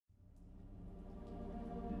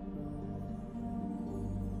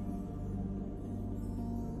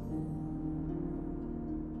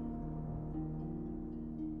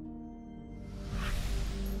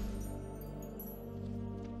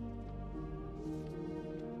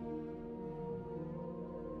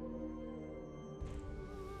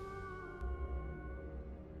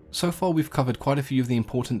So far we've covered quite a few of the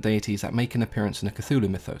important deities that make an appearance in a Cthulhu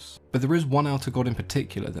mythos, but there is one outer god in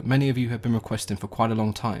particular that many of you have been requesting for quite a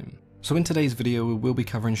long time. So in today's video we will be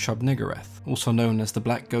covering Shub-Niggurath, also known as the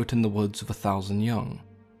Black Goat in the Woods of 1,000 Young.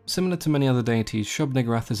 Similar to many other deities,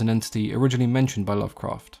 Shub-Niggurath is an entity originally mentioned by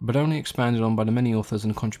Lovecraft, but only expanded on by the many authors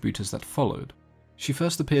and contributors that followed. She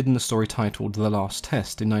first appeared in the story titled The Last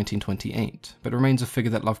Test in 1928, but remains a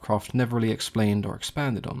figure that Lovecraft never really explained or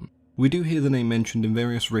expanded on. We do hear the name mentioned in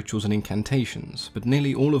various rituals and incantations, but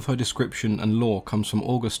nearly all of her description and lore comes from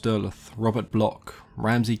August Derleth, Robert Bloch,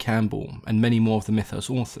 Ramsey Campbell, and many more of the Mythos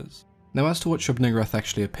authors. Now as to what Shub-Niggurath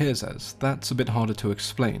actually appears as, that's a bit harder to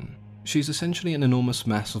explain. She's essentially an enormous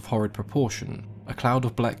mass of horrid proportion, a cloud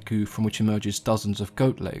of black goo from which emerges dozens of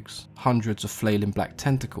goat legs, hundreds of flailing black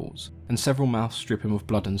tentacles, and several mouths dripping with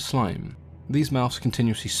blood and slime. These mouths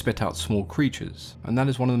continuously spit out small creatures, and that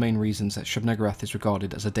is one of the main reasons that Shub-Niggurath is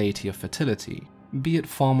regarded as a deity of fertility, be it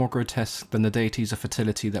far more grotesque than the deities of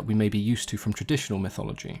fertility that we may be used to from traditional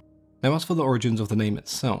mythology. Now as for the origins of the name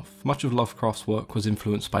itself, much of Lovecraft's work was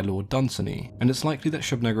influenced by Lord Dunsany, and it's likely that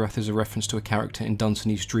Shub-Niggurath is a reference to a character in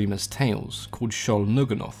Dunsany's Dreamer's Tales called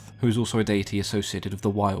Shub-Niggurath, who is also a deity associated with the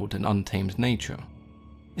wild and untamed nature.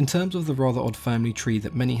 In terms of the rather odd family tree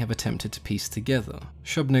that many have attempted to piece together,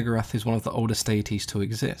 Shub-Niggurath is one of the oldest deities to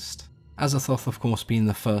exist, Azathoth of course being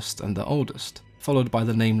the first and the oldest, followed by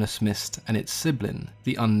the Nameless Mist and its sibling,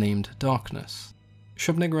 the Unnamed Darkness.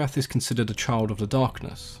 Shub-Niggurath is considered a child of the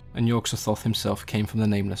darkness, and Yog-Sothoth himself came from the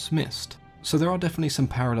Nameless Mist, so there are definitely some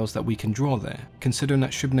parallels that we can draw there, considering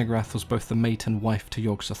that Shub-Niggurath was both the mate and wife to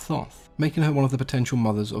Yog-Sothoth, making her one of the potential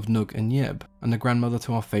mothers of Nug and Yeb, and the grandmother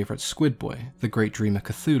to our favourite squid boy, the great dreamer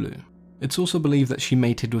Cthulhu. It's also believed that she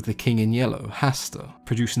mated with the King in Yellow, Hastur,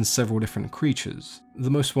 producing several different creatures,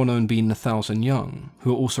 the most well known being the 1,000 Young,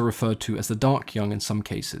 who are also referred to as the Dark Young in some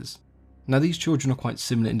cases. Now these children are quite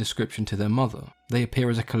similar in description to their mother. They appear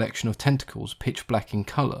as a collection of tentacles pitch black in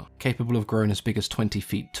colour, capable of growing as big as 20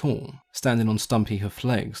 feet tall, standing on stumpy hoofed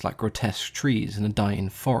legs like grotesque trees in a dying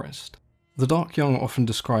forest. The Dark Young are often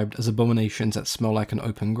described as abominations that smell like an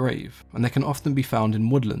open grave, and they can often be found in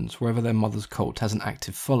woodlands wherever their mother's cult has an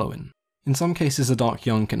active following. In some cases the Dark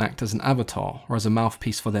Young can act as an avatar or as a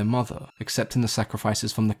mouthpiece for their mother, accepting the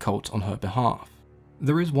sacrifices from the cult on her behalf.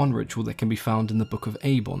 There is one ritual that can be found in the Book of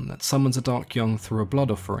Abon that summons a Dark Young through a blood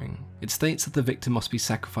offering. It states that the victim must be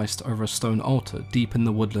sacrificed over a stone altar deep in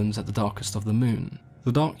the woodlands at the darkest of the moon.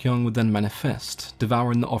 The Dark Young would then manifest,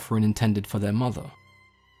 devouring the offering intended for their mother.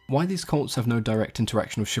 Why these cults have no direct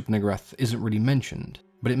interaction with Shub-Niggurath isn't really mentioned,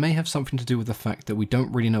 but it may have something to do with the fact that we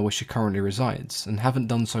don't really know where she currently resides, and haven't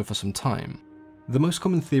done so for some time. The most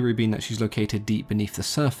common theory being that she's located deep beneath the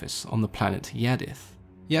surface on the planet Yadith.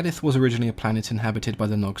 Yadith was originally a planet inhabited by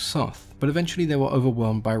the Nog-Soth, but eventually they were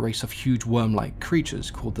overwhelmed by a race of huge worm-like creatures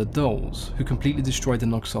called the Dholes, who completely destroyed the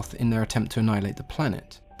Nog-Soth in their attempt to annihilate the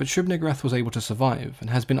planet. But Shub-Niggurath was able to survive, and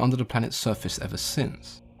has been under the planet's surface ever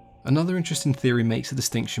since. Another interesting theory makes a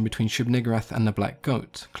distinction between Shub-Niggurath and the Black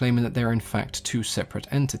Goat, claiming that they are in fact two separate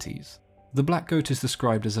entities. The Black Goat is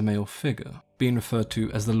described as a male figure, being referred to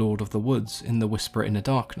as the Lord of the Woods in The Whisper in the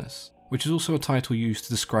Darkness, which is also a title used to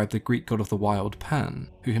describe the Greek god of the wild Pan,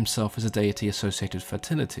 who himself is a deity associated with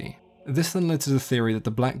fertility. This then led to the theory that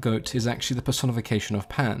the Black Goat is actually the personification of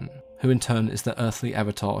Pan, who in turn is the earthly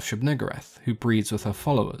avatar of Shub-Niggurath, who breeds with her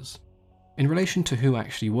followers. In relation to who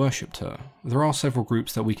actually worshipped her, there are several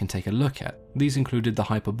groups that we can take a look at. These included the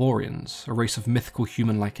Hyperboreans, a race of mythical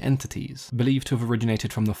human-like entities, believed to have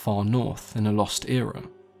originated from the far north in a lost era.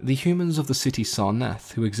 The humans of the city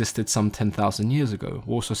Sarnath, who existed some 10,000 years ago,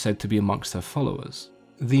 were also said to be amongst her followers.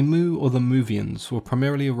 The Mu or the Muvians were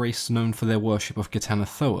primarily a race known for their worship of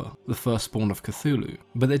Gtanathoa, the firstborn of Cthulhu,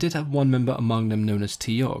 but they did have one member among them known as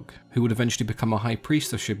Tiog, who would eventually become a high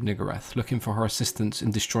priest of Shub-Niggurath, looking for her assistance in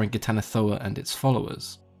destroying Gtanathoa and its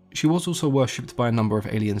followers. She was also worshipped by a number of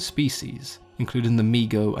alien species, including the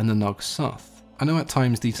Migo and the Nog-Soth. I know at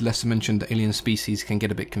times these lesser mentioned alien species can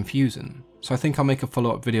get a bit confusing, so I think I'll make a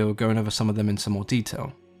follow-up video going over some of them in some more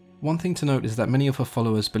detail. One thing to note is that many of her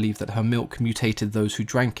followers believe that her milk mutated those who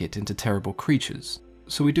drank it into terrible creatures,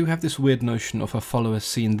 so we do have this weird notion of her followers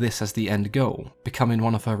seeing this as the end goal, becoming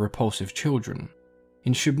one of her repulsive children.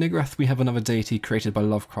 In Shub-Niggurath we have another deity created by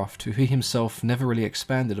Lovecraft who he himself never really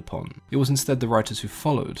expanded upon. It was instead the writers who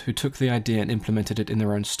followed who took the idea and implemented it in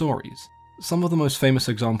their own stories. Some of the most famous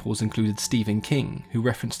examples included Stephen King, who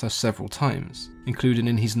referenced her several times, including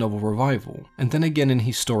in his novel Revival, and then again in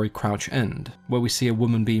his story Crouch End, where we see a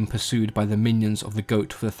woman being pursued by the minions of the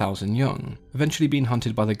Goat with 1,000 Young, eventually being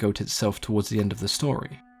hunted by the goat itself towards the end of the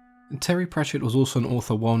story. Terry Pratchett was also an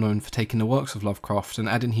author well known for taking the works of Lovecraft and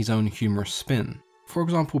adding his own humorous spin. For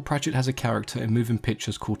example, Pratchett has a character in moving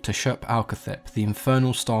pictures called Shub-Niggurath, the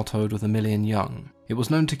infernal star toad with a million young. It was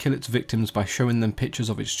known to kill its victims by showing them pictures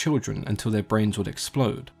of its children until their brains would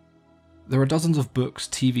explode. There are dozens of books,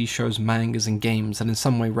 TV shows, mangas and games that in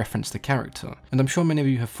some way reference the character, and I'm sure many of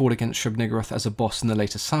you have fought against Shub-Niggurath as a boss in the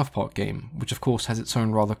latest South Park game, which of course has its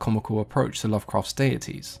own rather comical approach to Lovecraft's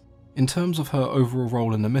deities. In terms of her overall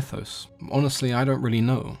role in the mythos, honestly I don't really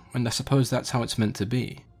know, and I suppose that's how it's meant to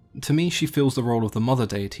be. To me, she fills the role of the mother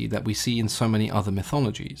deity that we see in so many other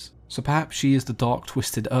mythologies, so perhaps she is the dark,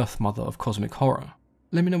 twisted Earth Mother of cosmic horror.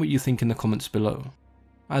 Let me know what you think in the comments below.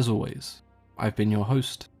 As always, I've been your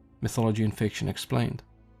host, Mythology and Fiction Explained.